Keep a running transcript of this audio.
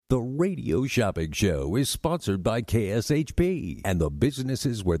The Radio Shopping Show is sponsored by KSHP and the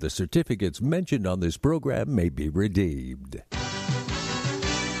businesses where the certificates mentioned on this program may be redeemed.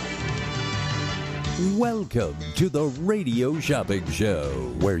 Welcome to the Radio Shopping Show,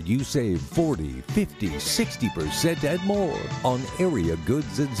 where you save 40, 50, 60% and more on area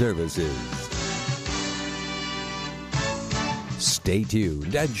goods and services. Stay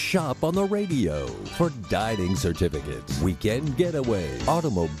tuned and shop on the radio for dining certificates, weekend getaway,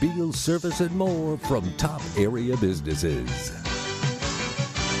 automobile service, and more from top area businesses.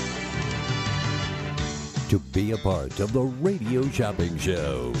 To be a part of the Radio Shopping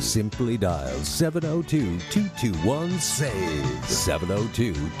Show, simply dial 702-221-SAVE,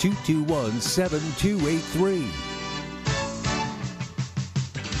 702-221-7283.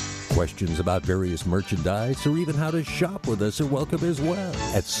 Questions about various merchandise or even how to shop with us are welcome as well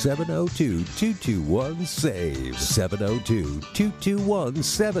at 702-221-SAVE,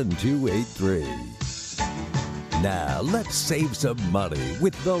 702-221-7283. Now, let's save some money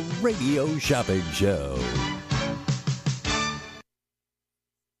with the Radio Shopping Show.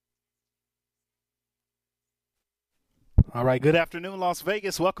 All right, good afternoon, Las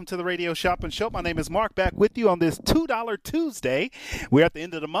Vegas. Welcome to the Radio Shopping Show. My name is Mark, back with you on this $2 Tuesday. We're at the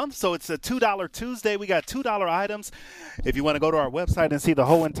end of the month, so it's a $2 Tuesday. We got $2 items. If you want to go to our website and see the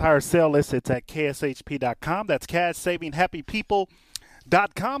whole entire sale list, it's at kshp.com. That's Cash Saving Happy People.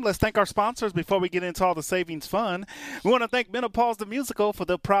 Let's thank our sponsors before we get into all the savings fun. We want to thank Menopause the Musical for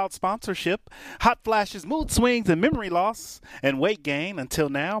the proud sponsorship. Hot flashes, mood swings, and memory loss and weight gain. Until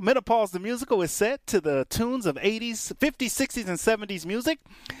now, Menopause the Musical is set to the tunes of 80s, 50s, 60s, and 70s music.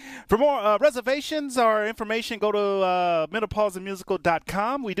 For more reservations or information, go to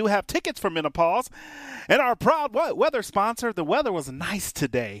menopausethemusical.com. We do have tickets for Menopause. And our proud weather sponsor, the weather was nice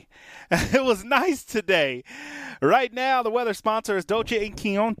today. It was nice today. Right now, the weather sponsor is Dolce &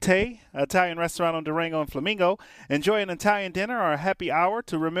 Chianti, Italian restaurant on Durango and Flamingo. Enjoy an Italian dinner or a happy hour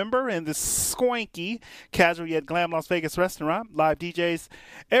to remember in this swanky, casual yet glam Las Vegas restaurant. Live DJs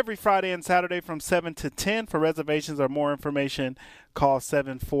every Friday and Saturday from 7 to 10. For reservations or more information, call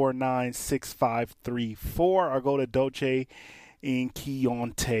 749-6534 or go to Dolce &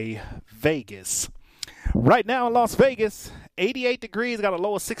 Chianti Vegas. Right now in Las Vegas, 88 degrees, got a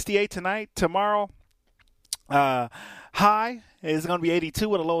low of 68 tonight. Tomorrow, high is going to be 82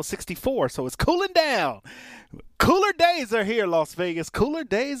 with a low of 64, so it's cooling down. Cooler days are here, Las Vegas. Cooler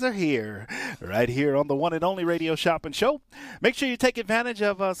days are here. Right here on the one and only Radio Shopping Show. Make sure you take advantage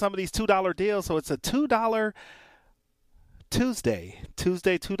of some of these $2 deals. So it's a $2 Tuesday,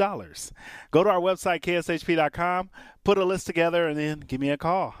 $2. Go to our website, kshp.com, put a list together, and then give me a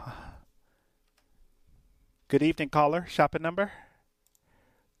call. Good evening, caller. Shopping number?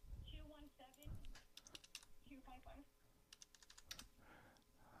 217-255.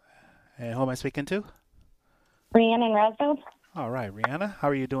 And who am I speaking to? Rihanna in Roseville. All right, Rihanna. How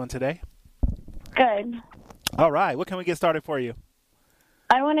are you doing today? Good. All right. What can we get started for you?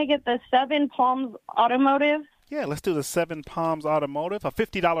 I want to get the Seven Palms Automotive. Yeah, let's do the Seven Palms Automotive, a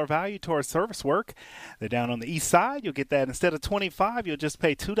 $50 value towards service work. They're down on the east side. You'll get that instead of $25, you'll just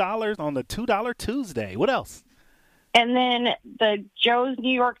pay $2 on the $2 Tuesday. What else? And then the Joe's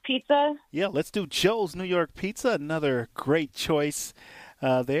New York Pizza. Yeah, let's do Joe's New York Pizza. Another great choice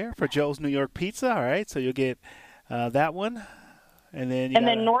there for Joe's New York Pizza. All right, so you'll get that one. And then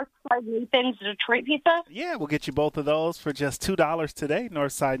Northside Nathan's Detroit Pizza. Yeah, we'll get you both of those for just $2 today.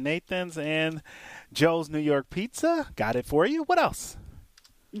 Northside Nathan's and Joe's New York Pizza. Got it for you. What else?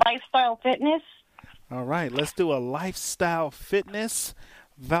 Lifestyle Fitness. All right, let's do a Lifestyle Fitness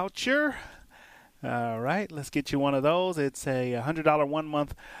voucher. All right, let's get you one of those. It's a $100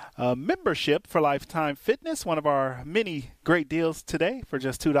 1-month membership for Lifetime Fitness. One of our many great deals today for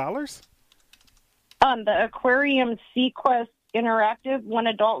just $2. The Aquarium Sequest Interactive, 1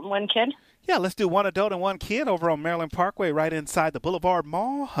 adult and 1 kid. Yeah, let's do 1 adult and 1 kid over on Maryland Parkway right inside the Boulevard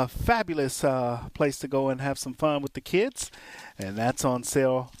Mall. A fabulous place to go and have some fun with the kids. And that's on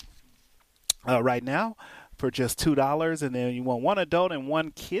sale right now for just $2. And then you want 1 adult and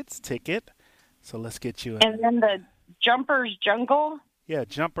 1 kid's ticket. So let's get you. And then the Jumpers Jungle. Yeah,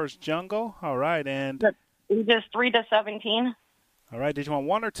 Jumpers Jungle. All right. And ages 3 to 17. All right. Did you want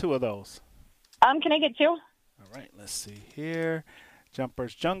 1 or 2 of those? Can I get 2? All right, let's see here.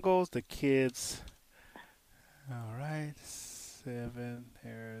 Jumpers Jungles, the kids. All right, 7.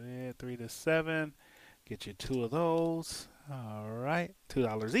 There it is, 3 to 7. Get you 2 of those. All right,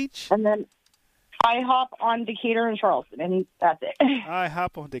 $2 each. And then IHOP on Decatur and Charleston, and that's it.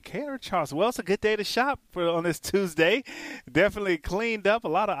 IHOP on Decatur, Charleston. Well, it's a good day to shop on this Tuesday. Definitely cleaned up a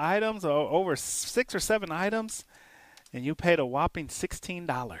lot of items, over 6 or 7 items. And you paid a whopping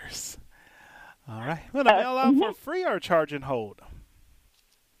 $16. All right. Want to mail out for free or charge and hold?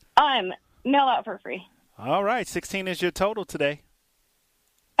 Mail out for free. All right. 16 is your total today.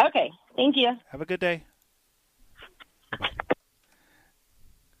 Okay. Thank you. Have a good day. Bye-bye.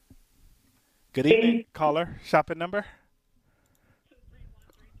 Good evening, caller. Shopping number?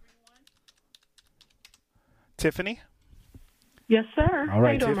 Tiffany? Yes, sir. All right,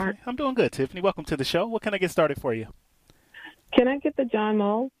 How you doing, Tiffany. Mark? I'm doing good, Tiffany. Welcome to the show. What can I get started for you? Can I get the John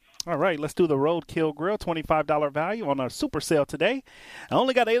Mull? All right, let's do the Roadkill Grill, $25 value on our super sale today. I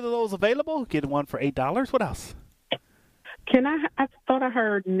only got 8 of those available. Get one for $8. What else? I thought I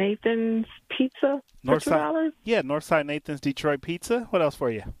heard Nathan's Pizza for $2. Yeah, Northside Nathan's Detroit Pizza. What else for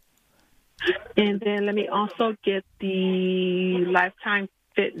you? And then let me also get the Lifetime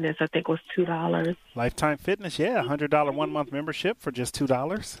Fitness. I think was $2. Lifetime Fitness, yeah, $100 1-month membership for just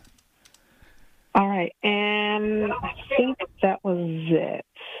 $2. All right, and I think that was it.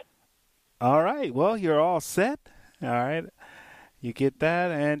 All right, well, you're all set. All right, you get that.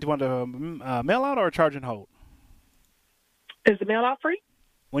 And do you want to mail out or charge and hold? Is the mail out free?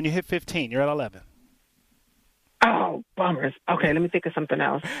 When you hit 15, you're at 11. Oh, bummers. Okay, let me think of something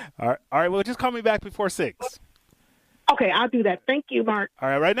else. All right, well, just call me back before 6. Okay, I'll do that. Thank you, Mark. All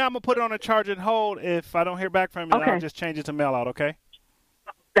right, right now I'm going to put it on a charge and hold. If I don't hear back from you, then Okay. I'll just change it to mail out, okay?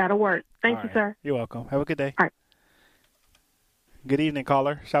 That'll work. Thank All you, right. sir. You're welcome. Have a good day. All right. Good evening,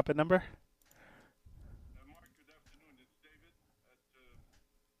 caller. Shopping number? Mark, good afternoon. It's David at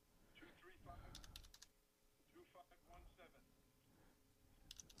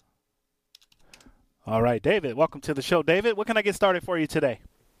 235-2517. All right, David. Welcome to the show. David, what can I get started for you today?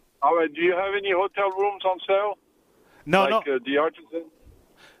 All right. Do you have any hotel rooms on sale? No, the Artisan?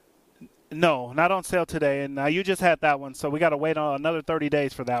 no, not on sale today. And you just had that one, so we got to wait on another 30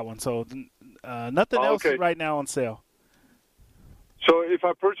 days for that one. So nothing else okay. right now on sale. So if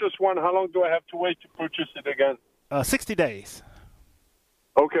I purchase one, how long do I have to wait to purchase it again? 60 days.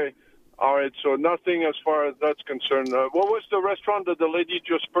 Okay. All right. So nothing as far as that's concerned. What was the restaurant that the lady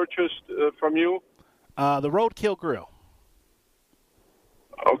just purchased from you? The Roadkill Grill.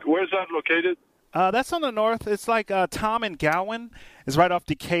 Okay. Where's that located? That's on the north. It's like Tom and Gowan. It's right off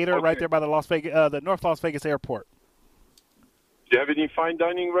Decatur, right there by the the North Las Vegas airport. Do you have any fine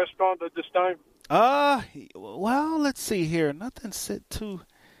dining restaurant at this time? Well, let's see here. Nothing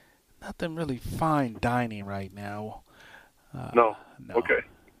really fine dining right now. No. Okay.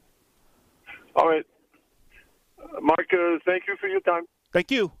 All right. Mark, thank you for your time.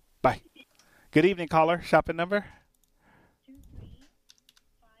 Thank you. Bye. Good evening, caller. Shopping number? 23-515-64.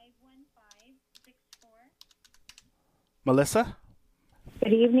 Melissa?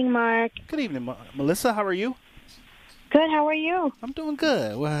 Good evening, Mark. Good evening, Melissa. How are you? Good. How are you? I'm doing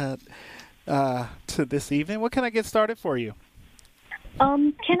good. Well, to this evening, what can I get started for you?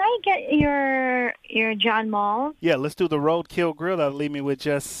 Can I get your John Mull? Yeah, let's do the Roadkill Grill. That'll leave me with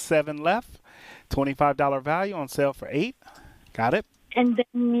just 7 left. $25 value on sale for 8. Got it? And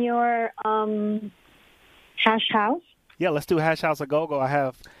then your Hash House? Yeah, let's do Hash House a Go-Go. I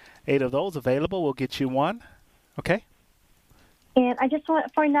have 8 of those available. We'll get you one. Okay? And I just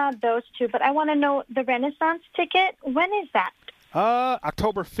want, for now, those 2. But I want to know the Renaissance ticket. When is that?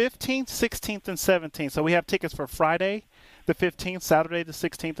 October 15th, 16th, and 17th. So we have tickets for Friday the 15th, Saturday the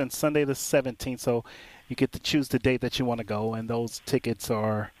 16th, and Sunday the 17th. So you get to choose the date that you want to go, and those tickets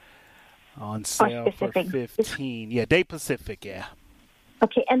are on sale for 15. Yeah, Day Pacific, yeah.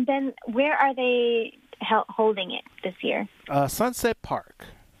 Okay, and then where are they holding it this year? Sunset Park.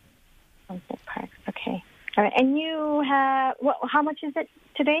 Sunset Park, okay. All right, and you have, how much is it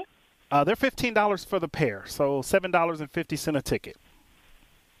today? They're $15 for the pair, so $7.50 a ticket.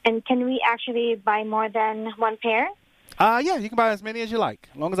 And can we actually buy more than one pair? Yeah, you can buy as many as you like,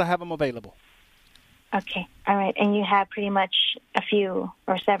 as long as I have them available. Okay, all right. And you have pretty much a few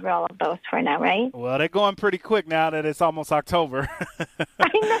or several of those for now, right? Well, they're going pretty quick now that it's almost October. I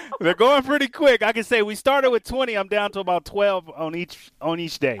know. They're going pretty quick. I can say we started with 20. I'm down to about 12 on each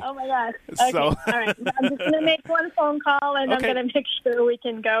day. Oh, my gosh. Okay, So. all right. I'm just going to make one phone call, and Okay. I'm going to make sure we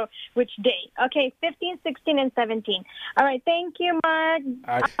can go which date. Okay, 15, 16, and 17. All right, thank you, Mark.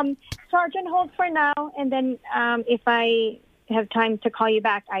 All right. Charge and hold for now, and then if I have time to call you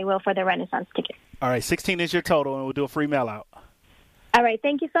back, I will for the Renaissance ticket. All right, 16 is your total, and we'll do a free mail out. All right,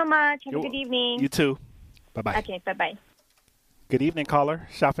 thank you so much. Have a good evening. You too. Bye-bye. Okay, bye-bye. Good evening, caller.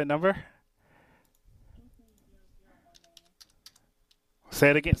 Shopping number? Say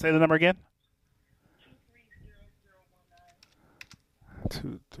it again. Say the number again.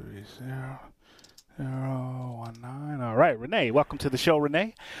 230-019. All right, Renee. Welcome to the show,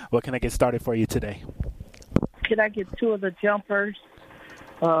 Renee. What can I get started for you today? Could I get 2 of the jumpers?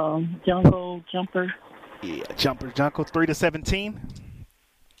 Jungle jumper. Yeah, Jungle, 3 to 17.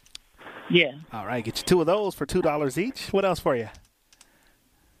 Yeah. All right, get you 2 of those for $2 each. What else for you?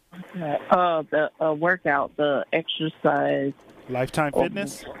 Okay. The workout, the exercise. Lifetime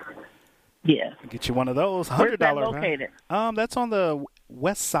Fitness. Yeah. Get you one of those. $100. Where's that located? That's on the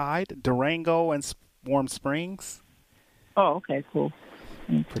west side, Durango and Warm Springs. Oh, okay, cool.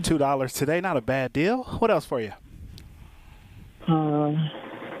 For $2 today, not a bad deal. What else for you? I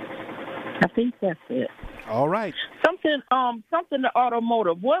think that's it. All right. Something to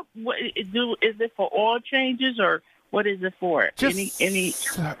automotive. What is it for oil changes or what is it for? Just any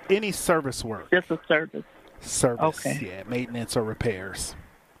service work. Just a service. Okay. Yeah, maintenance or repairs.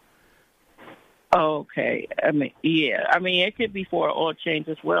 Okay. I mean, it could be for an oil change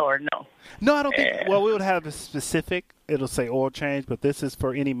as well, or no? No, I don't think. Well, we would have a specific. It'll say oil change, but this is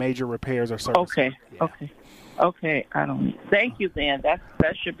for any major repairs or service. Okay. Yeah. Okay. I don't. Thank you, then. That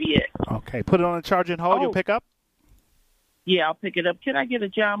should be it. Okay. Put it on a charge and hold. You'll pick up. Yeah, I'll pick it up. Can I get a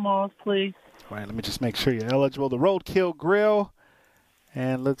John Moss, please? All right. Let me just make sure you're eligible. The Roadkill Grill,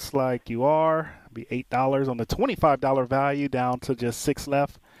 and looks like you are. It'll be $8 on the $25 value, down to just 6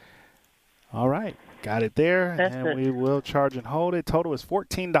 left. All right. Got it there. That's and it. We will charge and hold it. Total is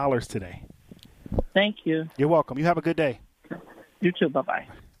 $14 today. Thank you. You're welcome. You have a good day. You too. Bye-bye.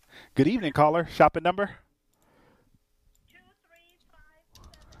 Good evening, caller. Shopping number?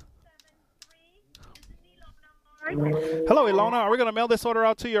 23573. Hello, Ilona. Are we going to mail this order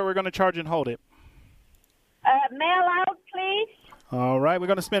out to you, or we're going to charge and hold it? Mail out, please. All right. We're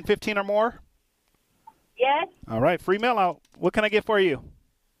going to spend 15 or more? Yes. All right. Free mail out. What can I get for you?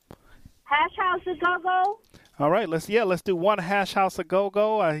 Hash House a go-go. All right. Let's do 1 Hash House a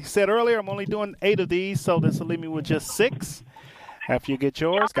go-go. I said earlier I'm only doing 8 of these, so this will leave me with just 6. After you get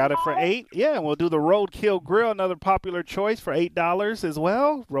yours, got it for 8. Yeah, and we'll do the Roadkill Grill, another popular choice for $8 as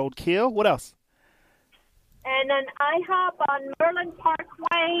well. Roadkill. What else? And an IHOP on Merlin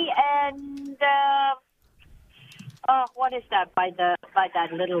Parkway and what is that by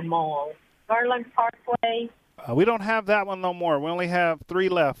that little mall? Merlin Parkway. We don't have that one no more. We only have 3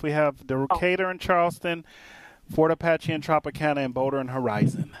 left. We have Decatur and Charleston, Fort Apache and Tropicana, and Boulder and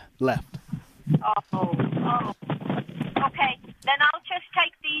Horizon left. Okay, then I'll just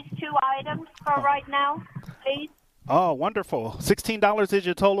take these 2 items for right now, please. Oh, wonderful. $16 is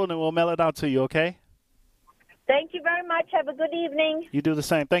your total, and we'll mail it out to you, okay? Thank you very much. Have a good evening. You do the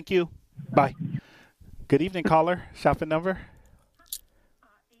same. Thank you. Bye. Good evening, caller. Shopping number?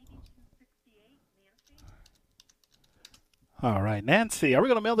 8268, Nancy. All right, Nancy. Are we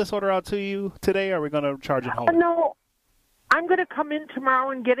going to mail this order out to you today, or are we going to charge and hold it? No, I'm going to come in tomorrow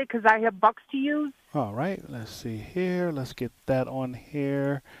and get it because I have bucks to use. All right, let's see here. Let's get that on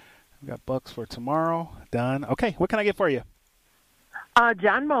here. We got bucks for tomorrow. Done. Okay, what can I get for you?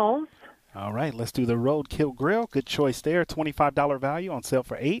 John Moles. All right, let's do the Roadkill Grill. Good choice there. $25 value on sale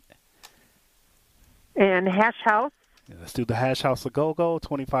for 8. And Hash House. Yeah, let's do the Hash House a Go-Go.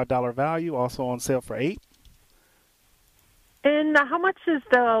 $25 value, also on sale for 8. And how much is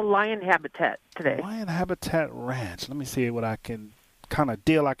the Lion Habitat today? Lion Habitat Ranch. Let me see what I can kind of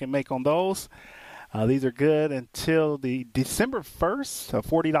deal I can make on those. These are good until the December 1st, a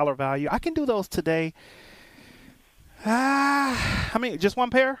 $40 value. I can do those today. Just one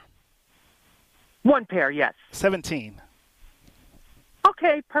pair? 1 pair, yes. 17.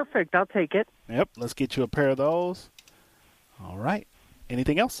 Okay, perfect. I'll take it. Yep, let's get you a pair of those. All right.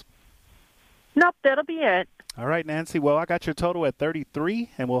 Anything else? Nope, that'll be it. All right, Nancy. Well, I got your total at 33,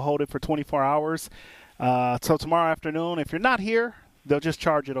 and we'll hold it for 24 hours. So tomorrow afternoon, if you're not here, they'll just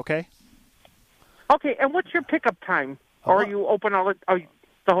charge it, okay? Okay, and what's your pickup time? Or are you open the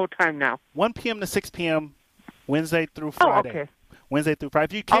whole time now? 1 p.m. to 6 p.m., Wednesday through Friday. Oh, okay. Wednesday through Friday.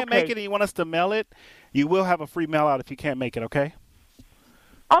 If you can't make it and you want us to mail it, you will have a free mail out if you can't make it, okay?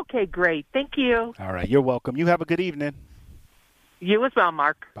 Okay, great. Thank you. All right, you're welcome. You have a good evening. You as well,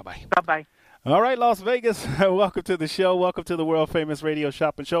 Mark. Bye-bye. Bye-bye. All right, Las Vegas, welcome to the show. Welcome to the world-famous radio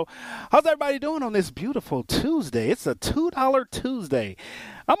shopping show. How's everybody doing on this beautiful Tuesday? It's a $2 Tuesday.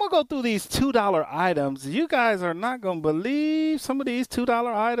 I'm going to go through these $2 items. You guys are not going to believe some of these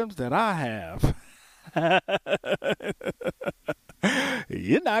 $2 items that I have.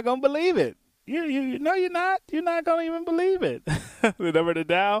 You're not going to believe it. No, you're not. You're not going to even believe it. The number to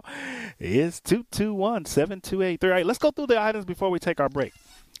dial is 221-7283. All right, let's go through the items before we take our break.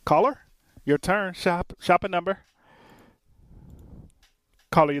 Caller, your turn. Shopping number.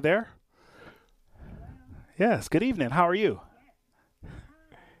 Caller, you there? Yes, good evening. How are you?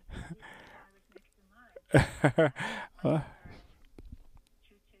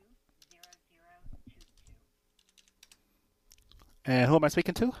 And who am I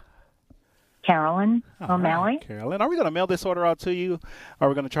speaking to? Carolyn All O'Malley. right, Carolyn. Are we going to mail this order out to you, or are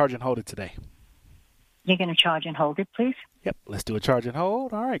we going to charge and hold it today? You're going to charge and hold it, please? Yep, let's do a charge and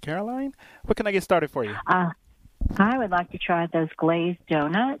hold. All right, Caroline. What can I get started for you? I would like to try those glazed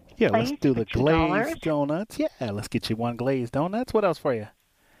donuts. Yeah, please, let's do the for $2. glazed donuts. Yeah, let's get you one glazed donuts. What else for you?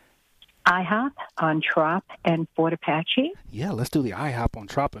 IHOP on Trop and Fort Apache. Yeah, let's do the IHOP on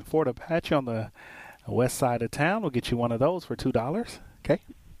Trop and Fort Apache on the west side of town. We'll get you one of those for $2. Okay.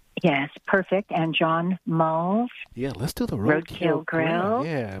 Yes, perfect. And John Mull's. Yeah, let's do the Roadkill Grill.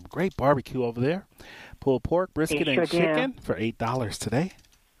 Yeah, great barbecue over there. Pulled pork, brisket, They and sure chicken for $8 today.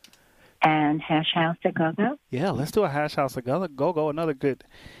 And Hash House a Go-Go. Yeah, let's do a Hash House a Go-Go. Another good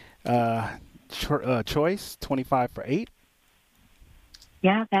choice, 25 for $8.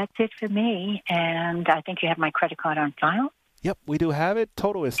 Yeah, that's it for me. And I think you have my credit card on file. Yep, we do have it.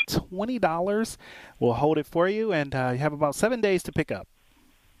 Total is $20. We'll hold it for you, and you have about 7 days to pick up.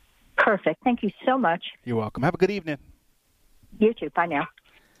 Perfect. Thank you so much. You're welcome. Have a good evening. You too. Bye now.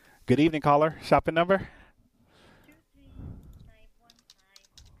 Good evening, caller. Shopping number?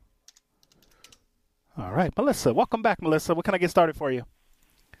 All right, Melissa. Welcome back, Melissa. What can I get started for you?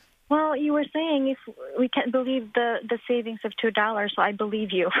 Well, you were saying if we can't believe the savings of $2, so I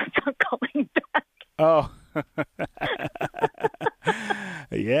believe you. So calling back. Oh.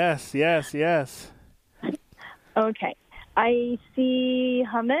 Yes. Okay. I see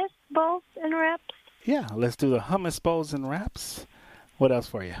hummus balls and wraps. Yeah, let's do the hummus bowls and wraps. What else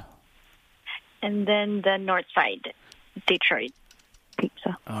for you? And then the Northside Detroit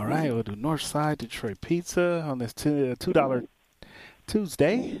pizza. All right, we'll do Northside Detroit pizza on this $2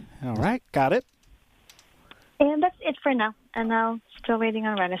 Tuesday. All right, got it. And that's it for now. And now still waiting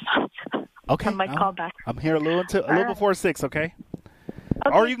on Renaissance. Okay. I might call back. I'm here a little before 6, okay?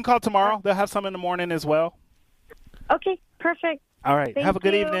 Or you can call tomorrow. They'll have some in the morning as well. Okay, perfect. All right, have a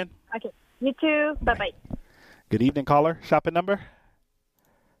good evening. Okay, you too. Bye-bye. Good evening, caller. Shopping number?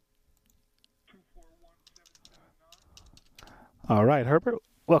 All right, Herbert.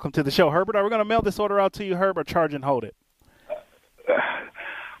 Welcome to the show, Herbert. Are we going to mail this order out to you, Herb, or charge and hold it?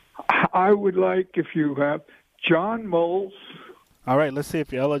 I would like, if you have, John Mull's. All right, let's see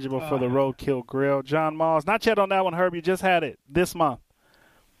if you're eligible for the Roadkill Grill. John Mull's. Not yet on that one, Herb. You just had it this month.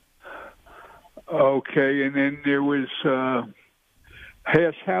 Okay, and then there was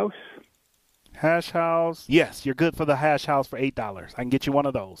Hash House. Hash House. Yes, you're good for the Hash House for $8. I can get you one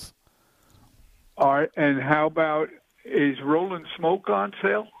of those. All right, and how about, is Rolling Smoke on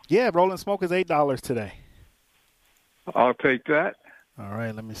sale? Yeah, Rolling Smoke is $8 today. I'll take that. All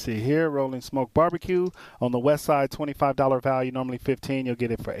right, let me see here. Rolling Smoke Barbecue on the west side, $25 value, normally $15. You'll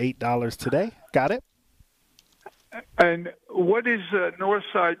get it for $8 today. Got it? And what is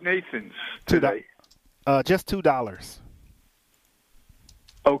Northside Nathan's today? Just $2.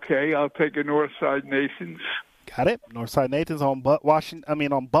 Okay, I'll take a Northside Nathan's. Got it. Northside Nathan's on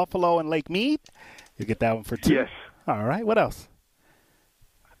on Buffalo and Lake Mead. You get that one for $2. Yes. All right. What else?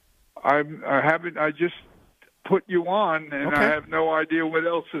 I just put you on, and Okay. I have no idea what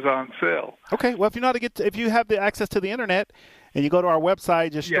else is on sale. Okay. Well, if you have the access to the internet and you go to our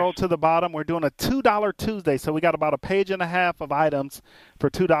website, just scroll to the bottom. We're doing a $2 Tuesday, so we got about a page and a half of items for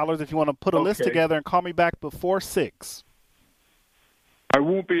 $2. If you want to put a list together and call me back before 6. I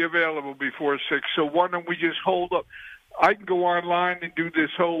won't be available before 6, so why don't we just hold up? I can go online and do this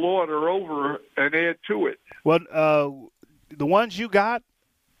whole order over and add to it. Well, the ones you got,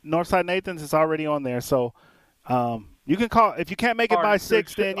 Northside Nathan's is already on there, so you can call. If you can't make it by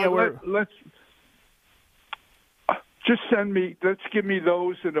 6, then let's just send me. Let's give me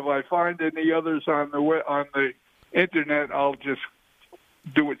those, and if I find any others on the internet, I'll just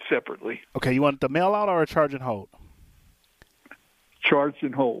do it separately. Okay, you want the mail out or a charge and hold? Charge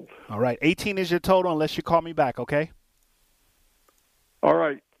and hold. All right, 18 is your total unless you call me back. Okay. All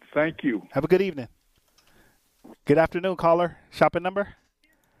right. Thank you. Have a good evening. Good afternoon, caller. Shopping number?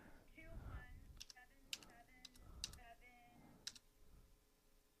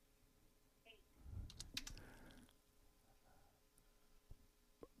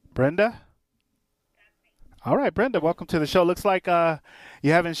 Brenda? All right, Brenda, welcome to the show. Looks like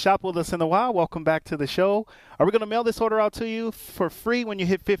you haven't shopped with us in a while. Welcome back to the show. Are we going to mail this order out to you for free when you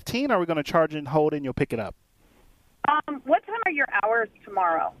hit 15, or are we going to charge and hold and you'll pick it up? What time are your hours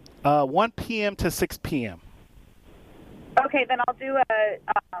tomorrow? 1 p.m. to 6 p.m. Okay, then I'll do a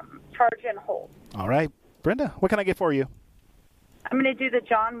charge and hold. All right. Brenda, what can I get for you? I'm going to do the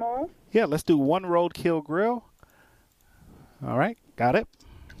John Mull. Yeah, let's do one Roadkill Grill. All right, got it.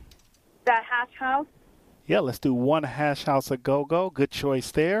 The Hash House. Yeah, let's do one Hash House a Go-Go. Good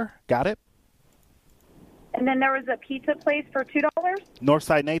choice there. Got it. And then there was a pizza place for $2.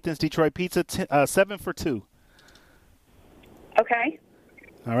 Northside Nathan's Detroit Pizza, 7 for 2. Okay.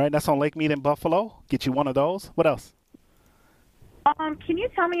 All right, that's on Lake Mead in Buffalo. Get you one of those. What else? Can you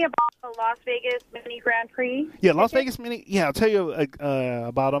tell me about the Las Vegas Mini Grand Prix? Yeah, Las Vegas Mini. Yeah, I'll tell you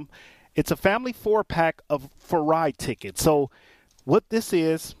about them. It's a family 4-pack for ride tickets. So what this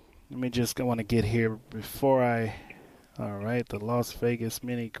is, let me just want to get here before I. All right, the Las Vegas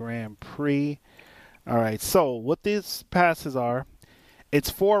Mini Grand Prix. All right, so what these passes are, it's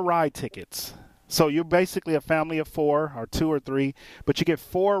 4 ride tickets. So you're basically a family of 4 or 2 or 3, but you get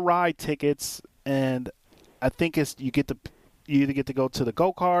 4 ride tickets, and I think you either get to go to the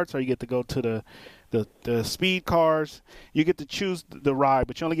go-karts or you get to go to the speed cars. You get to choose the ride,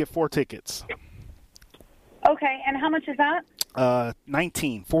 but you only get 4 tickets. Okay, and how much is that?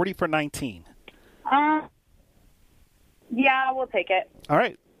 19, 40 for 19. Yeah, we'll take it. All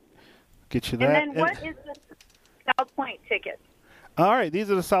right. Get you that. And then what is the South Point ticket? All right,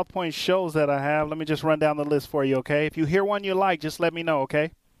 these are the South Point shows that I have. Let me just run down the list for you, okay? If you hear one you like, just let me know,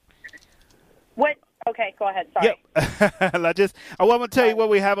 okay? What? Okay, go ahead. Sorry. Yep. I want to tell you what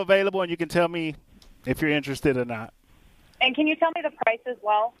we have available, and you can tell me if you're interested or not. And can you tell me the price as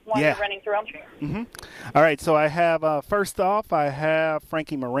well while you're running through them? Mm-hmm. All right, so I have, first off, I have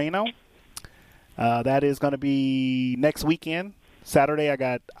Frankie Moreno. That is going to be next weekend. Saturday, I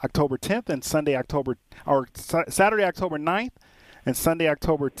got October 10th and Saturday, October 9th and Sunday,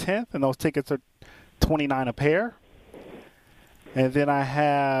 October 10th, and those tickets are $29 a pair. And then I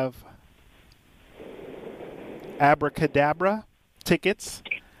have Abracadabra tickets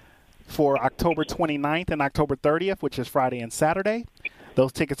for October 29th and October 30th, which is Friday and Saturday.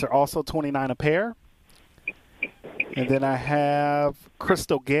 Those tickets are also $29 a pair. And then I have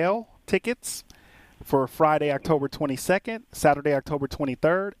Crystal Gale tickets for Friday, October 22nd, Saturday, October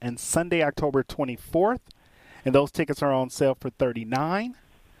 23rd, and Sunday, October 24th. And those tickets are on sale for $39.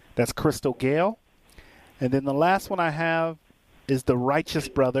 That's Crystal Gale. And then the last one I have is the Righteous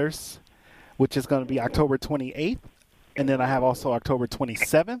Brothers, which is going to be October 28th. And then I have also October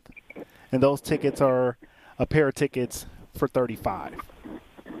 27th. And those tickets are a pair of tickets for $35.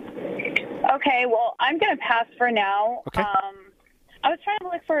 Okay, well, I'm going to pass for now. Okay. I was trying to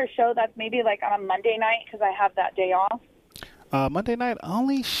look for a show that's maybe like on a Monday night because I have that day off. Monday night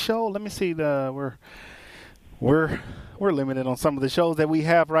only show. Let me see. We're limited on some of the shows that we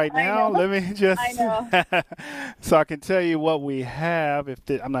have right now. Let me just. I know. So I can tell you what we have.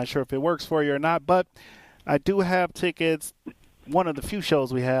 I'm not sure if it works for you or not, but I do have tickets. One of the few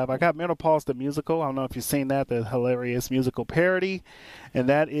shows we have, I got Menopause the Musical. I don't know if you've seen that, the hilarious musical parody, and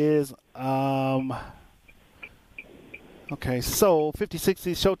that is okay. So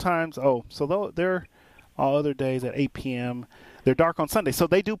 50/60 showtimes. Oh, so they're all other days at 8 p.m. They're dark on Sunday, so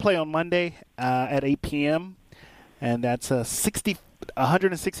they do play on Monday at 8 p.m. And that's a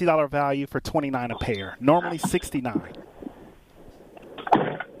 $160 value for $29 a pair. Normally $69.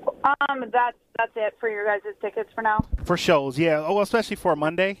 That's it for your guys' tickets for now. For shows, yeah. Oh, especially for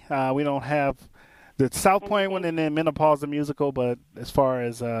Monday, we don't have the South Point one and then Menopause the Musical. But as far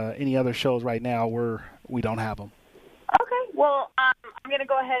as any other shows right now, we don't have them. Okay. Well, I'm gonna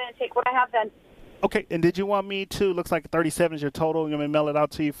go ahead and take what I have then. Okay. And did you want me to? Looks like 37 is your total. You want me to mail it out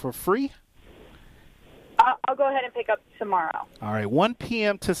to you for free? I'll go ahead and pick up tomorrow. All right, 1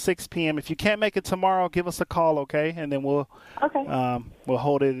 p.m. to 6 p.m. If you can't make it tomorrow, give us a call, okay? And then we'll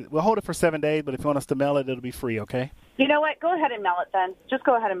hold it. We'll hold it for 7 days. But if you want us to mail it, it'll be free, okay? You know what? Go ahead and mail it then. Just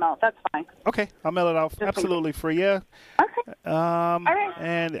go ahead and mail it. That's fine. Okay, I'll mail it out absolutely free. Yeah. Okay. All right.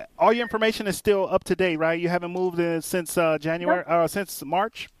 And all your information is still up to date, right? You haven't moved in since January, since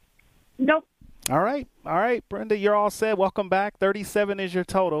March. Nope. All right, Brenda, you're all set. Welcome back. 37 is your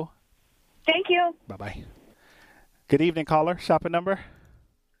total. Thank you. Bye-bye. Good evening, caller. Shopping number?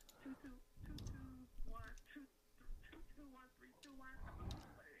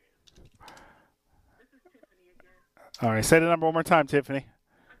 All right, say the number one more time, Tiffany.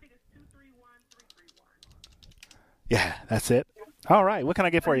 I think it's 231331. Yeah, that's it. All right, what can I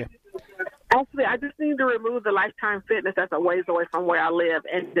get for you? Actually, I just need to remove the Lifetime Fitness that's a ways away from where I live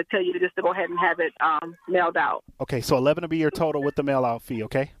and to tell you just to go ahead and have it mailed out. Okay, so 11 will be your total with the mail-out fee,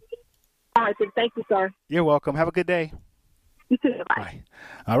 okay? All right, thank you, sir. You're welcome. Have a good day. You too. Bye. Bye.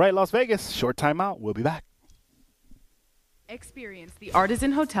 All right, Las Vegas, short time out. We'll be back. Experience the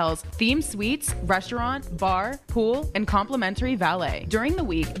Artisan Hotel's themed suites, restaurant, bar, pool, and complimentary valet. During the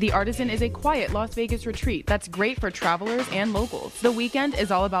week, the Artisan is a quiet Las Vegas retreat that's great for travelers and locals. The weekend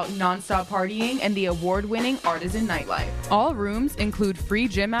is all about nonstop partying and the award-winning Artisan nightlife. All rooms include free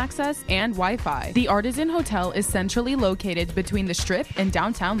gym access and Wi-Fi. The Artisan Hotel is centrally located between the Strip and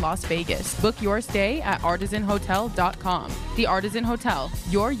downtown Las Vegas. Book your stay at artisanhotel.com. The Artisan Hotel,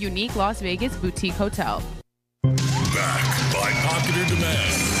 your unique Las Vegas boutique hotel. Back by popular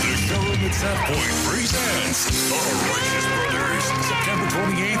demand, the showroom at South Point presents the Righteous Brothers, September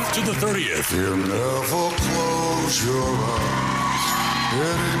 28th to the 30th. You'll never close your eyes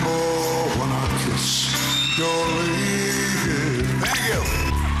anymore when I kiss your lips. Thank you.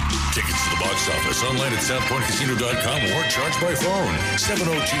 Tickets to the box office online at SouthPointCasino.com or charged by phone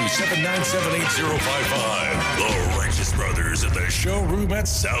 702-797-8055. The Righteous Brothers at the showroom at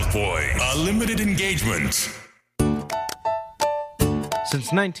South Point. A limited engagement.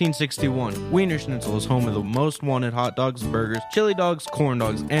 Since 1961, Wiener Schnitzel is home of the most wanted hot dogs, burgers, chili dogs, corn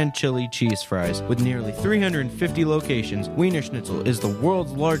dogs, and chili cheese fries. With nearly 350 locations, Wiener Schnitzel is the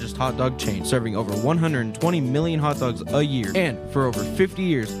world's largest hot dog chain, serving over 120 million hot dogs a year. And for over 50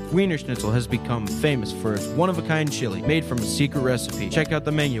 years, Wiener Schnitzel has become famous for its one-of-a-kind chili made from a secret recipe. Check out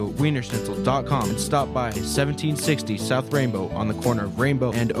the menu at wienerschnitzel.com and stop by 1760 South Rainbow on the corner of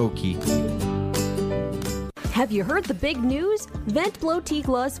Rainbow and Oakey. Have you heard the big news? Vent Blotique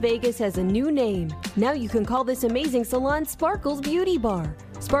Las Vegas has a new name. Now you can call this amazing salon Sparkles Beauty Bar.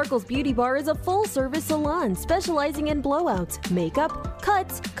 Sparkles Beauty Bar is a full-service salon specializing in blowouts, makeup,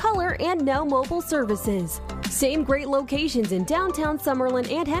 cuts, color, and now mobile services. Same great locations in downtown Summerlin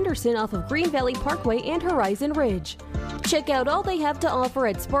and Henderson off of Green Valley Parkway and Horizon Ridge. Check out all they have to offer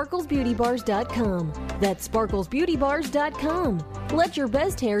at sparklesbeautybars.com. That's sparklesbeautybars.com. Let your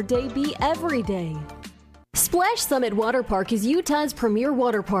best hair day be every day. Splash Summit Water Park is Utah's premier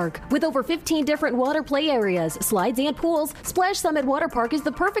water park. With over 15 different water play areas, slides, and pools, Splash Summit Water Park is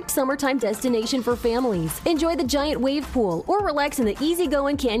the perfect summertime destination for families. Enjoy the giant wave pool or relax in the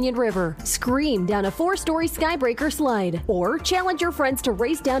easygoing Canyon River. Scream down a 4-story skybreaker slide. Or challenge your friends to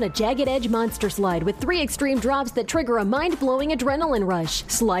race down a jagged edge monster slide with 3 extreme drops that trigger a mind-blowing adrenaline rush.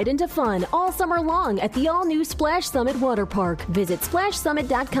 Slide into fun all summer long at the all-new Splash Summit Water Park. Visit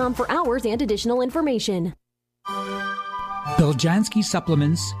splashsummit.com for hours and additional information. Beljanski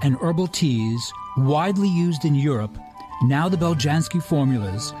supplements and herbal teas, widely used in Europe, now the Beljanski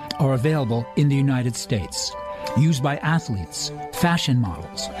formulas are available in the United States. Used by athletes, fashion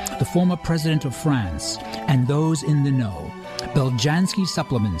models, the former president of France, and those in the know. Beljanski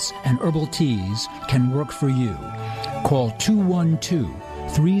supplements and herbal teas can work for you. Call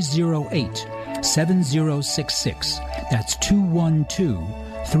 212-308-7066. That's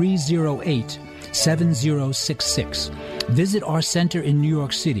 212-308-7066. Visit our center in New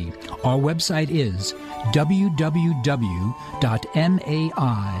York City. Our website is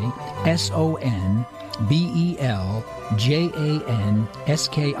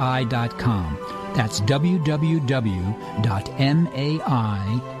www.maisonbeljanski.com. That's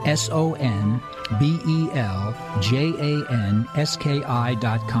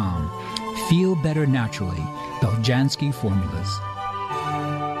www.maisonbeljanski.com. Feel better naturally. Beljanski formulas.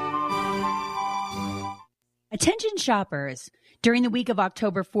 Attention shoppers. During the week of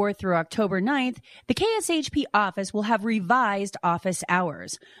October 4th through October 9th, the KSHP office will have revised office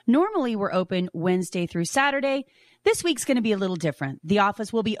hours. Normally, we're open Wednesday through Saturday. This week's going to be a little different. The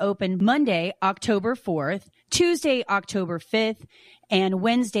office will be open Monday, October 4th, Tuesday, October 5th, and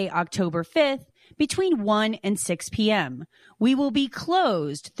Wednesday, October 5th, between 1 and 6 p.m. We will be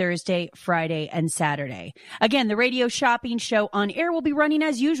closed Thursday, Friday, and Saturday. Again, the radio shopping show on air will be running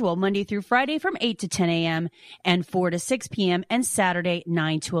as usual Monday through Friday from 8 to 10 a.m. and 4 to 6 p.m. and Saturday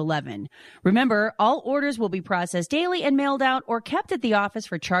 9 to 11. Remember, all orders will be processed daily and mailed out or kept at the office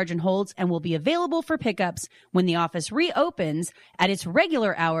for charge and holds and will be available for pickups when the office reopens at its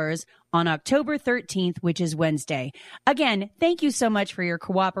regular hours on October 13th, which is Wednesday. Again, thank you so much for your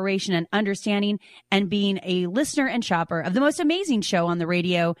cooperation and understanding and being a listener and shopper of the most amazing show on the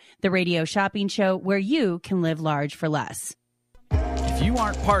Radio Shopping Show, where you can live large for less. If you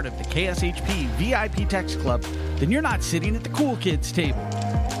aren't part of the KSHP VIP Text Club, then you're not sitting at the cool kids table.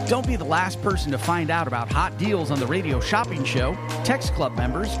 Don't be the last person to find out about hot deals on the Radio Shopping Show. Text Club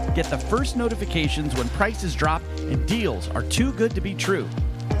members get the first notifications when prices drop and deals are too good to be true.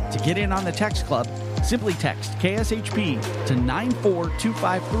 To get in on the Text Club, simply text KSHP to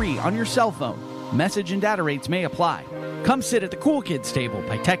 94253 on your cell phone. Message and data rates may apply. Come sit at the cool kids table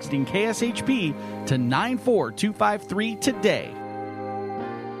by texting KSHP to 94253 today.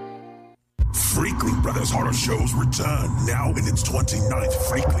 Freakling Brothers Horror Shows return, now in its 29th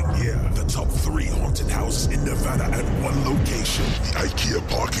Freakling year. The top 3 haunted houses in Nevada at one location. The IKEA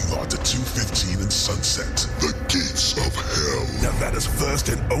parking lot at 215 and Sunset. The Gates of Hell. Nevada's first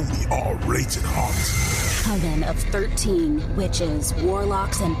and only R-rated haunt. Coven of 13 witches,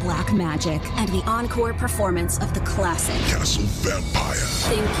 warlocks, and black magic. And the encore performance of the classic Castle Vampire.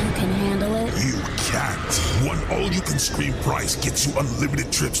 Think you can handle it? You can't. One all-you-can-scream price gets you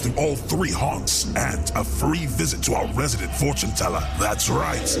unlimited trips to all 3 haunts and a free visit to our resident fortune teller. That's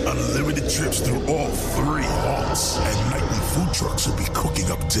right, unlimited trips through all 3 haunts. And nightly food trucks will be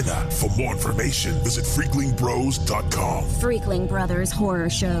cooking up dinner. For more information, visit FreaklingBros.com. Freakling Brothers Horror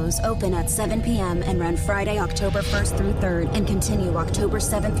Shows open at 7 p.m. and run Friday, October 1st through 3rd, and continue October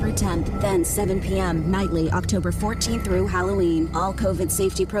 7th through 10th, then 7 p.m. nightly, October 14th through Halloween. All COVID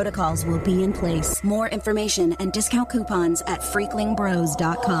safety protocols will be in place. More information and discount coupons at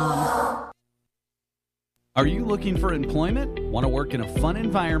FreaklingBros.com. Are you looking for employment? Want to work in a fun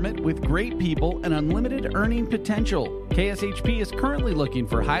environment with great people and unlimited earning potential? KSHP is currently looking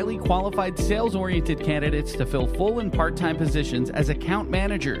for highly qualified sales-oriented candidates to fill full and part-time positions as account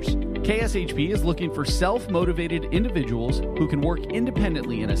managers. KSHP is looking for self-motivated individuals who can work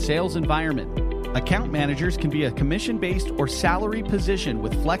independently in a sales environment. Account managers can be a commission-based or salary position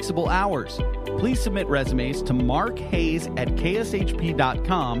with flexible hours. Please submit resumes to Mark Hayes at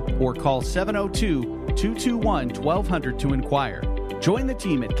kshp.com or call 702-221-1200 to inquire. Join the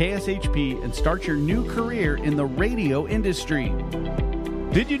team at KSHP and start your new career in the radio industry.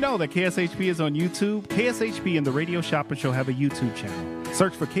 Did you know that KSHP is on YouTube? KSHP and the Radio Shopping Show have a YouTube channel.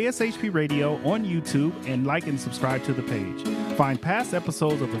 Search for KSHP Radio on YouTube and like and subscribe to the page. Find past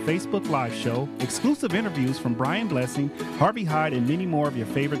episodes of the Facebook Live show, exclusive interviews from Brian Blessing, Harvey Hyde, and many more of your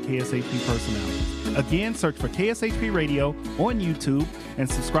favorite KSHP personalities. Again, search for KSHP Radio on YouTube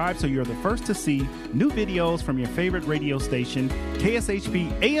and subscribe so you're the first to see new videos from your favorite radio station, KSHP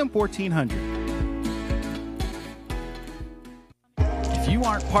AM 1400. If you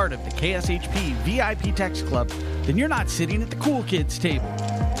aren't part of the KSHP VIP Text Club, then you're not sitting at the cool kids table.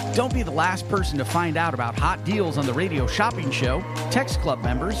 Don't be the last person to find out about hot deals on the Radio Shopping Show. Text Club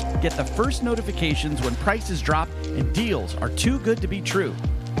members get the first notifications when prices drop and deals are too good to be true.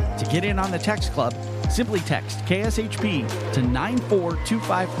 To get in on the Text Club, simply text KSHP to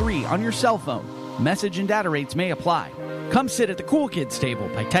 94253 on your cell phone. Message and data rates may apply. Come sit at the cool kids table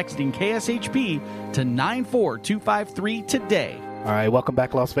by texting KSHP to 94253 today. All right, welcome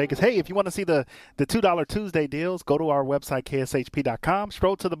back, Las Vegas. Hey, if you want to see the $2 Tuesday deals, go to our website, kshp.com.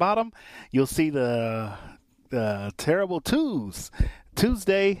 Scroll to the bottom. You'll see the terrible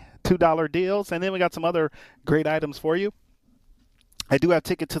Tuesday $2 deals. And then we got some other great items for you. I do have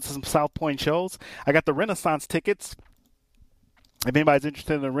tickets to some South Point shows. I got the Renaissance tickets. If anybody's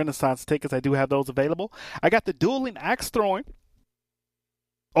interested in the Renaissance tickets, I do have those available. I got the Dueling Axe Throwing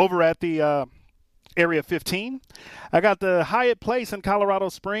over at the Area 15. I got the Hyatt Place in Colorado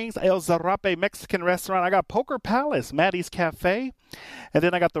Springs, El Zarape Mexican Restaurant. I got Poker Palace, Maddie's Cafe. And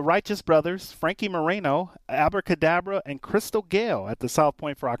then I got the Righteous Brothers, Frankie Moreno, Abracadabra, and Crystal Gale at the South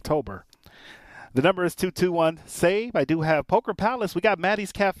Point for October. The number is 221-SAVE. I do have Poker Palace. We got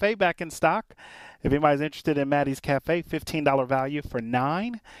Maddie's Cafe back in stock. If anybody's interested in Maddie's Cafe, $15 value for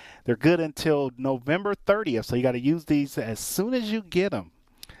 9. They're good until November 30th, so you got to use these as soon as you get them.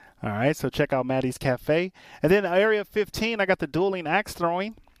 All right, so check out Maddie's Cafe. And then Area 15, I got the Dueling Axe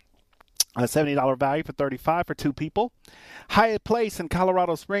Throwing. A $70 value for $35 for 2 people. Hyatt Place in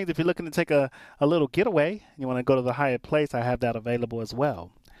Colorado Springs. If you're looking to take a little getaway, you want to go to the Hyatt Place, I have that available as well.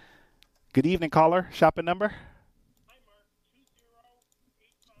 Good evening, caller. Shopping number?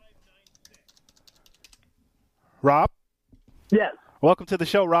 Rob? Yes. Welcome to the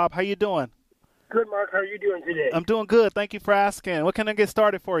show, Rob. How you doing? Good, Mark. How are you doing today? I'm doing good. Thank you for asking. What can I get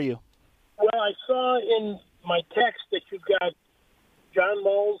started for you? Well, I saw in my text that you've got John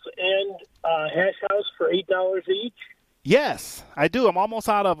Mull's and Hash House for $8 each. Yes, I do. I'm almost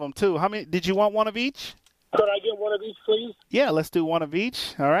out of them, too. How many? Did you want one of each? Could I get one of each, please? Yeah, let's do one of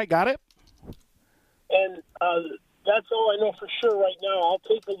each. All right, got it? And that's all I know for sure right now. I'll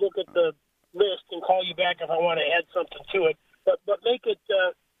take a look at the list and call you back if I want to add something to it. But make it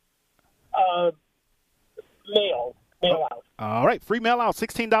mail out. All right, free mail out.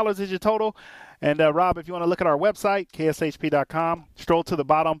 $16 is your total. And, Rob, if you want to look at our website, kshp.com, stroll to the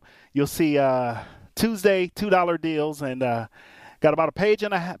bottom, you'll see Tuesday $2 deals, and got about a page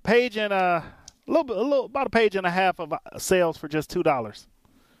and a half of sales for just $2.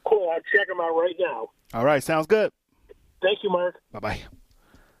 Cool. I'll check them out right now. All right, sounds good. Thank you, Mark. Bye-bye.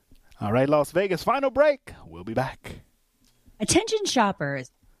 All right, Las Vegas, final break. We'll be back. Attention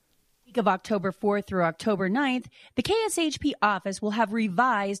shoppers. Week of October 4th through October 9th, the KSHP office will have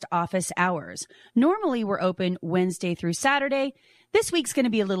revised office hours. Normally, we're open Wednesday through Saturday. This week's going to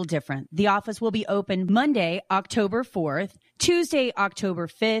be a little different. The office will be open Monday, October 4th, Tuesday, October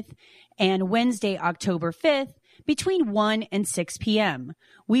 5th, and Wednesday, October 5th, between 1 and 6 p.m.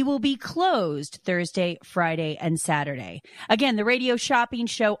 We will be closed Thursday, Friday, and Saturday. Again, the Radio Shopping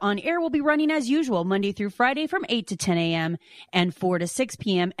Show on air will be running as usual Monday through Friday from 8 to 10 a.m. and 4 to 6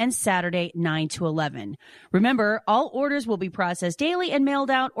 p.m. and Saturday 9 to 11. Remember, all orders will be processed daily and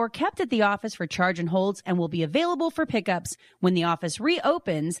mailed out or kept at the office for charge and holds and will be available for pickups when the office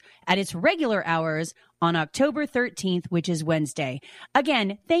reopens at its regular hours on October 13th, which is Wednesday.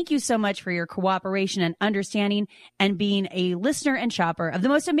 Again, thank you so much for your cooperation and understanding and being a listener and shopper of the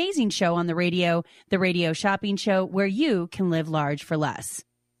most amazing show on the Radio Shopping Show, where you can live large for less.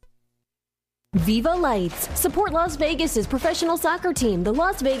 Viva Lights. Support Las Vegas's professional soccer team, the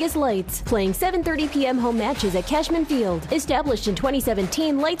Las Vegas Lights, playing 7:30 p.m. home matches at Cashman Field. Established in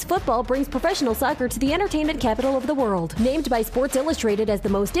 2017, Lights football brings professional soccer to the entertainment capital of the world. Named by Sports Illustrated as the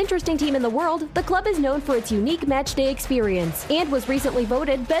most interesting team in the world, the club is known for its unique match day experience and was recently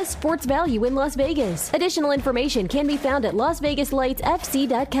voted best sports value in Las Vegas. Additional information can be found at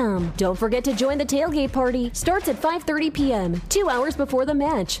LasVegasLightsFC.com. Don't forget to join the tailgate party. Starts at 5:30 p.m., 2 hours before the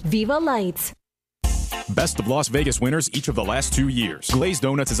match. Viva Lights. Best of Las Vegas winners each of the last 2 years. Glazed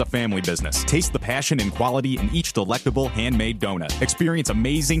Donuts is a family business. Taste the passion and quality in each delectable handmade donut. Experience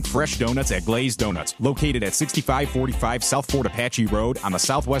amazing fresh donuts at Glazed Donuts, located at 6545 South Fort Apache Road on the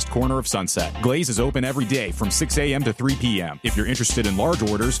southwest corner of Sunset. Glaze is open every day from 6 a.m. to 3 p.m. If you're interested in large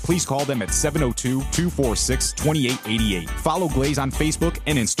orders, please call them at 702-246-2888. Follow Glaze on Facebook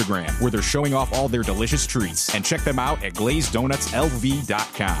and Instagram, where they're showing off all their delicious treats. And check them out at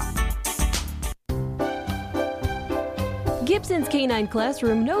glazedonutslv.com. Gibson's Canine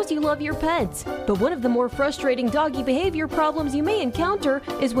Classroom knows you love your pets, but one of the more frustrating doggy behavior problems you may encounter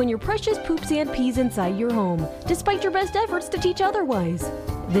is when your precious poops and pees inside your home, despite your best efforts to teach otherwise.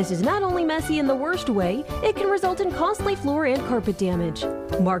 This is not only messy in the worst way, it can result in costly floor and carpet damage.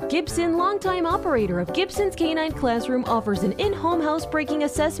 Mark Gibson, longtime operator of Gibson's Canine Classroom, offers an in-home housebreaking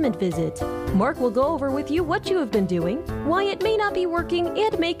assessment visit. Mark will go over with you what you have been doing, why it may not be working,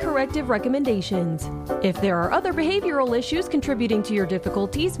 and make corrective recommendations. If there are other behavioral issues contributing to your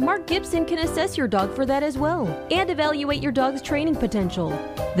difficulties, Mark Gibson can assess your dog for that as well, and evaluate your dog's training potential.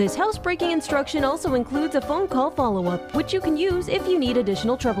 This housebreaking instruction also includes a phone call follow-up, which you can use if you need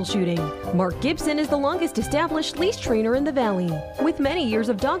additional troubleshooting. Mark Gibson is the longest established leash trainer in the Valley, with many years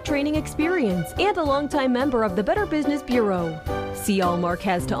of dog training experience and a longtime member of the Better Business Bureau. See all Mark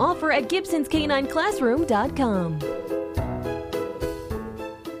has to offer at Gibson'sCanineClassroom.com.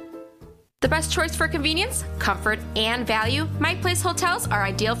 The best choice for convenience, comfort, and value, My Place hotels are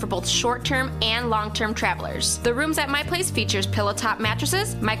ideal for both short-term and long-term travelers. The rooms at My Place features pillow-top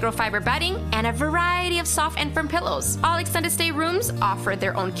mattresses, microfiber bedding, and a variety of soft and firm pillows. All extended stay rooms offer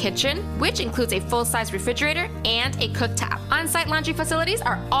their own kitchen, which includes a full-size refrigerator and a cooktop. On-site laundry facilities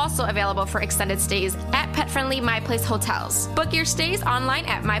are also available for extended stays at pet-friendly My Place hotels. Book your stays online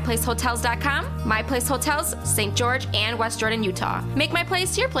at myplacehotels.com. My Place Hotels, St. George and West Jordan, Utah. Make My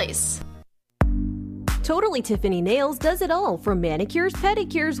Place your place. Totally Tiffany Nails does it all, from manicures,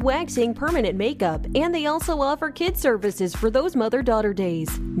 pedicures, waxing, permanent makeup, and they also offer kid services for those mother-daughter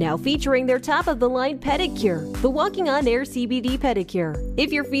days. Now featuring their top-of-the-line pedicure, the Walking on Air CBD pedicure.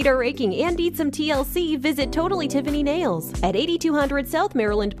 If your feet are aching and need some TLC, visit Totally Tiffany Nails at 8200 South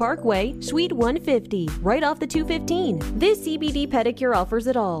Maryland Parkway, Suite 150, right off the 215. This CBD pedicure offers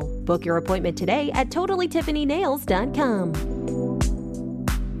it all. Book your appointment today at TotallyTiffanyNails.com.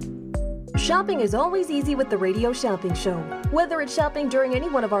 Shopping is always easy with the Radio Shopping Show. Whether it's shopping during any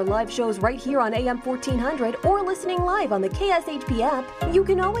one of our live shows right here on AM 1400 or listening live on the KSHP app, you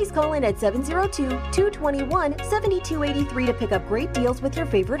can always call in at 702-221-7283 to pick up great deals with your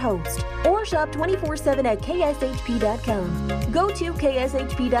favorite host. Or shop 24/7 at KSHP.com. Go to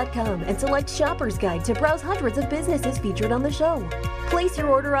KSHP.com and select Shopper's Guide to browse hundreds of businesses featured on the show. Place your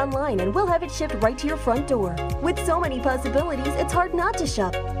order online and we'll have it shipped right to your front door. With so many possibilities, it's hard not to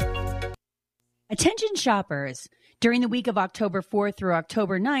shop. Attention shoppers. During the week of October 4th through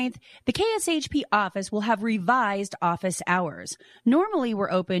October 9th, the KSHP office will have revised office hours. Normally,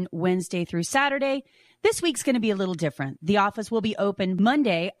 we're open Wednesday through Saturday. This week's going to be a little different. The office will be open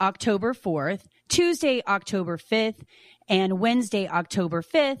Monday, October 4th, Tuesday, October 5th, and Wednesday, October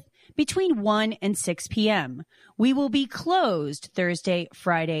 5th, between 1 and 6 p.m. We will be closed Thursday,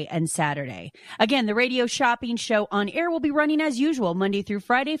 Friday, and Saturday. Again, the radio shopping show on air will be running as usual Monday through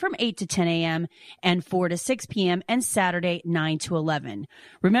Friday from 8 to 10 a.m. and 4 to 6 p.m. and Saturday 9 to 11.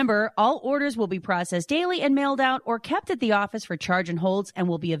 Remember, all orders will be processed daily and mailed out or kept at the office for charge and holds and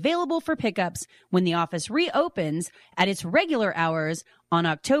will be available for pickups when the office reopens at its regular hours on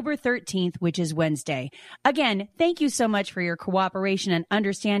October 13th, which is Wednesday. Again, thank you so much for your cooperation and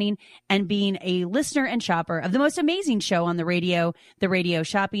understanding and being a listener and shopper of the most amazing show on the Radio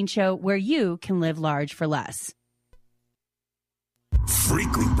Shopping Show, where you can live large for less.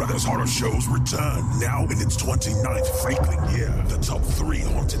 Freakling Brothers Horror Shows return now in its 29th Freakling year. The top 3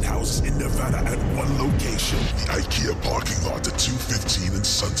 haunted houses in Nevada at one location. The IKEA parking lot at 215 and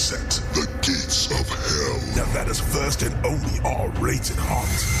Sunset. The Gates of Hell. Nevada's first and only R-rated haunt.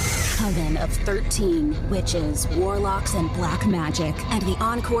 Coven of 13 witches, warlocks, and black magic, and the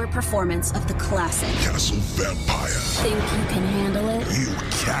encore performance of the classic Castle Vampire. Think you can handle it? You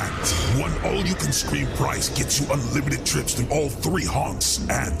can't. One all-you-can-scream price gets you unlimited trips through all 3 haunts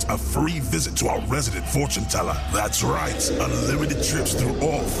and a free visit to our resident fortune teller. That's right, unlimited trips through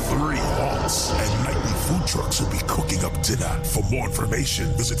all 3 haunts, and nightly food trucks will be cooking up dinner. For more information,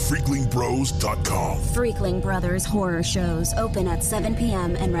 visit FreaklingBros.com. Freakling Brothers Horror Shows open at 7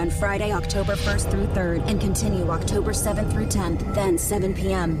 p.m. and run Friday, October 1st through 3rd, and continue October 7th through 10th, then 7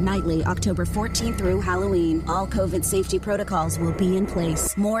 p.m. nightly, October 14th through Halloween. All COVID safety protocols will be in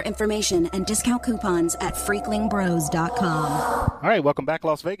place. More information and discount coupons at FreaklingBros.com. All right, welcome back,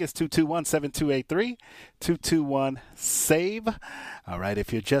 Las Vegas, 221-7283, 221-SAVE. All right,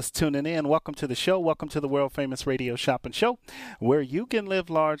 if you're just tuning in, welcome to the show. Welcome to the world-famous Radio Shopping Show, where you can live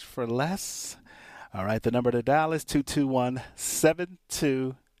large for less. All right, the number to dial is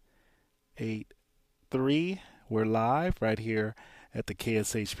 221-7283. We're live right here at the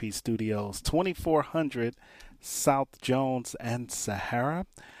KSHP Studios, 2400 South Jones and Sahara.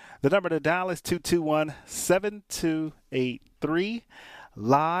 The number to dial is 221-7283.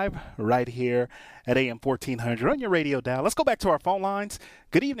 Live right here at AM 1400 on your radio dial. Let's go back to our phone lines.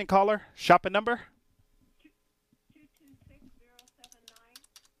 Good evening, caller. Shopping number?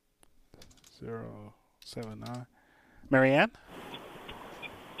 079. Marianne?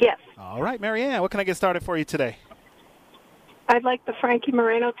 Yes. All right, Marianne, what can I get started for you today? I'd like the Frankie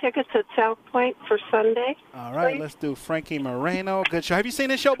Moreno tickets at South Point for Sunday. All right, let's do Frankie Moreno. Good show. Have you seen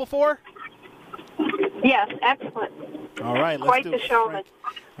this show before? Yes, excellent. All right, let's Quite do the showman.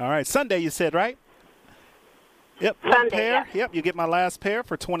 All right, Sunday you said, right? Yep, one Sunday, pair. yeah. Yep, you get my last pair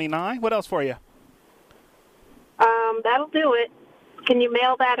for $29. What else for you? That'll do it. Can you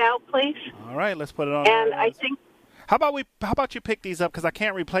mail that out, please? All right, let's put it on. And there. I think How about you pick these up, because I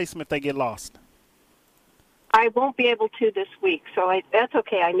can't replace them if they get lost. I won't be able to this week, so that's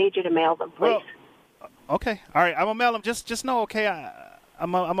okay. I need you to mail them, please. Well, okay. All right, I'm gonna mail them. Just know, okay. I'm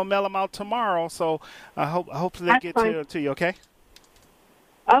gonna mail them out tomorrow, so I hope they That's get fine. to you. Okay.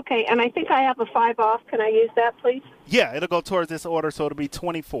 Okay, and I think I have a 5 off. Can I use that, please? Yeah, it'll go towards this order, so it'll be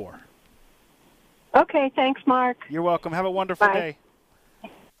 24. Okay, thanks, Mark. You're welcome. Have a wonderful Bye. day.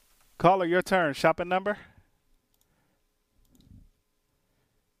 Caller, your turn. Shopping number?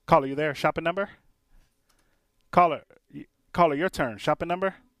 Caller, you there? Shopping number? Caller, your turn. Shopping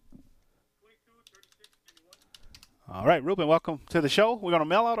number? All right, Ruben, welcome to the show. We're going to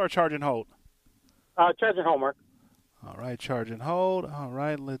mail out or charge and hold? Charge and hold, Mark. All right, charge and hold. All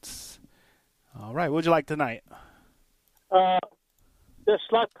right, what would you like tonight? The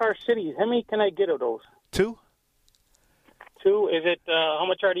Slot Car City. How many can I get of those? 2? 2. Is it, how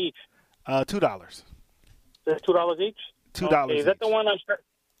much are they each? $2. That's $2 each? $2 Okay. Is that the one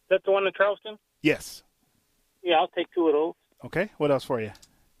in Charleston? Yes. Yeah, I'll take 2 of those. Okay, what else for you?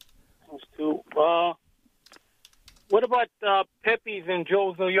 Those 2. What about Pepe's in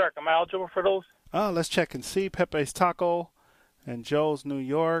Joe's, New York? Am I eligible for those? Let's check and see. Pepe's Taco and Joe's, New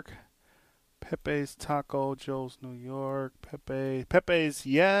York. Pepe's Taco, Joe's, New York. Pepe's,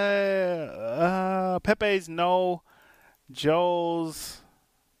 yeah. Pepe's, no. Joe's,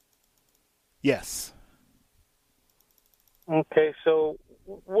 yes. Okay, so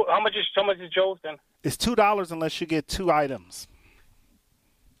how much is Joe's then? It's $2 unless you get 2 items.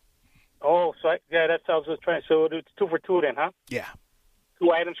 Oh, so that's what I was just trying. So it's 2 for 2 then, huh? Yeah.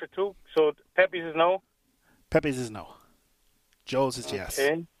 2 items for 2. So Pepe's is no. Pepe's is no. Joe's is yes.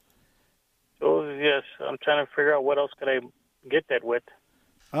 Okay. Joe's is yes. I'm trying to figure out what else could I get that with.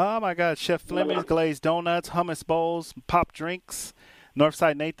 Oh my God! Chef Fleming's, glazed donuts, hummus bowls, pop drinks,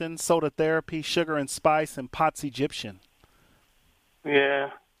 Northside Nathan's, soda therapy, sugar and spice, and Potts Egyptian.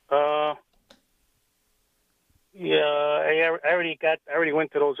 Yeah. Yeah, I already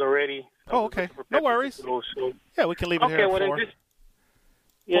went to those already. Oh, okay. No worries. Those, so. Yeah, we can leave it here at 4.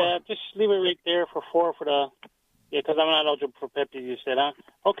 Just leave it right there for 4 for the. Yeah, because I'm not eligible for Pepsi. You said, huh?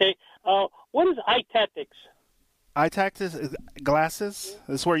 Okay. What is eye tactics? Eye tactics is glasses.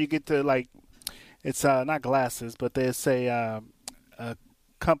 It's where you get to like. It's not glasses, but there's a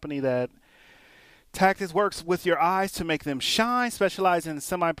company that Tactics works with your eyes to make them shine, specialize in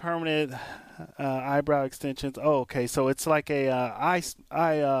semi-permanent eyebrow extensions. Oh, okay. So it's like a eye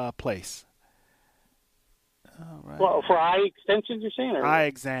place. All right. Well, for eye extensions, you're saying? Or eye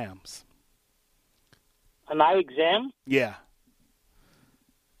exams. An eye exam? Yeah.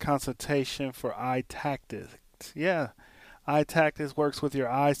 Consultation for eye tactics. Yeah. Eye Tactics works with your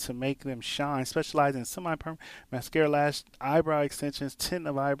eyes to make them shine. Specializing in semi-permanent mascara, lash, eyebrow extensions, tint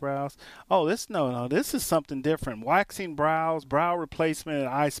of eyebrows. Oh, this is something different. Waxing brows, brow replacement, and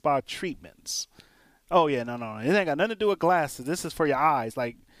eye spot treatments. Oh yeah, no. It ain't got nothing to do with glasses. This is for your eyes,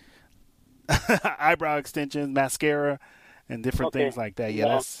 like eyebrow extensions, mascara, and different things like that.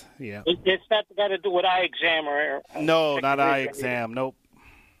 Yeah, It's not got to do with eye exam or no, not eye exam. Nope.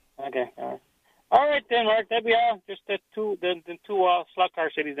 Okay. All right, then, Mark. That'd be all. Just the two slot car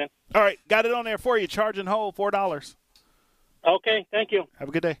cities, then. All right, got it on there for you. Charge and hold, $4. Okay, thank you. Have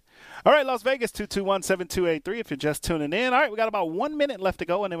a good day. All right, Las Vegas, 221-7283 if you're just tuning in. All right, we got about 1 minute left to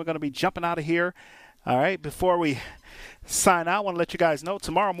go, and then we're going to be jumping out of here. All right, before we sign out, I want to let you guys know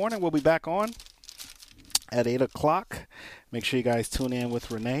tomorrow morning we'll be back on at 8 o'clock. Make sure you guys tune in with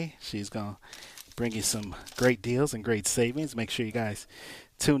Renee. She's going to bring you some great deals and great savings. Make sure you guys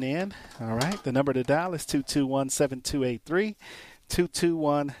tune in. All right. The number to dial is 221-7283,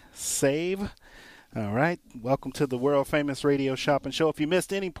 221-SAVE. All right. Welcome to the world famous Radio Shopping Show. If you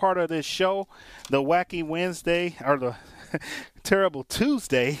missed any part of this show, the Wacky Wednesday or the Terrible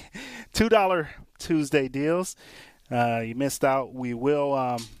Tuesday, $2 Tuesday deals, you missed out. We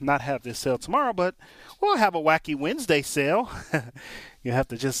will not have this sale tomorrow, but we'll have a Wacky Wednesday sale. You have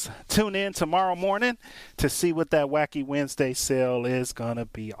to just tune in tomorrow morning to see what that Wacky Wednesday sale is going to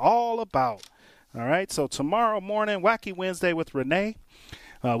be all about. All right, so tomorrow morning, Wacky Wednesday with Renee.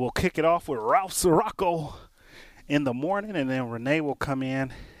 We'll kick it off with Ralph Sirocco in the morning, and then Renee will come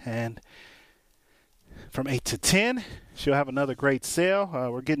in, and from 8 to 10, she'll have another great sale.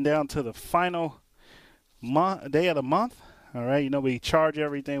 We're getting down to the final day of the month. All right, we charge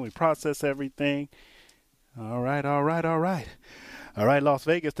everything, we process everything. All right. All right, Las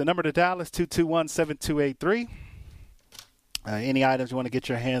Vegas, the number to dial is 221-7283. Any items you want to get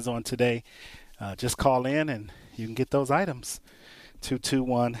your hands on today, just call in and you can get those items.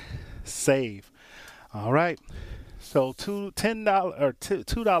 221-SAVE. All right, so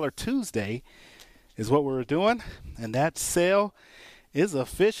 $2 Tuesday is what we're doing, and that sale is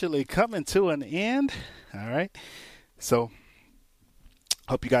officially coming to an end. All right, so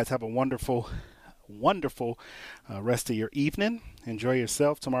hope you guys have a wonderful rest of your evening. Enjoy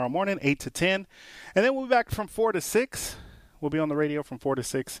yourself tomorrow morning, 8 to 10. And then we'll be back from 4 to 6. We'll be on the radio from 4 to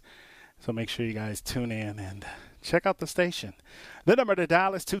 6. So make sure you guys tune in and check out the station. The number to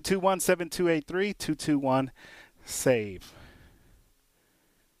dial is 221-7283, 221-SAVE.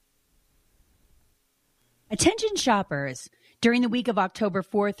 Attention shoppers. During the week of October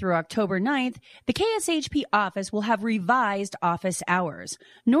 4th through October 9th, the KSHP office will have revised office hours.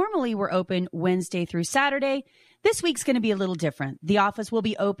 Normally, we're open Wednesday through Saturday. This week's going to be a little different. The office will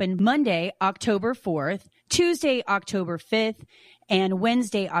be open Monday, October 4th, Tuesday, October 5th, and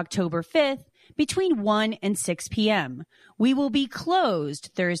Wednesday, October 5th, between 1 and 6 p.m. We will be closed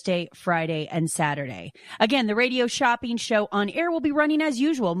Thursday, Friday, and Saturday. Again, the Radio Shopping Show on air will be running as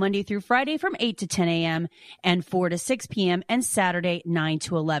usual Monday through Friday from 8 to 10 a.m. and 4 to 6 p.m. and Saturday 9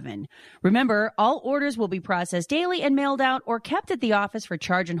 to 11. Remember, all orders will be processed daily and mailed out or kept at the office for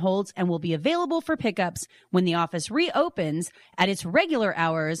charge and holds and will be available for pickups when the office reopens at its regular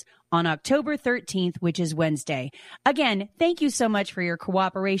hours on October 13th, which is Wednesday. Again, thank you so much for your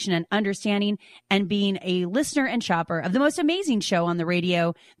cooperation and understanding and being a listener and shopper of the most amazing show on the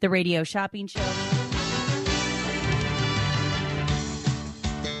radio, the Radio Shopping Show.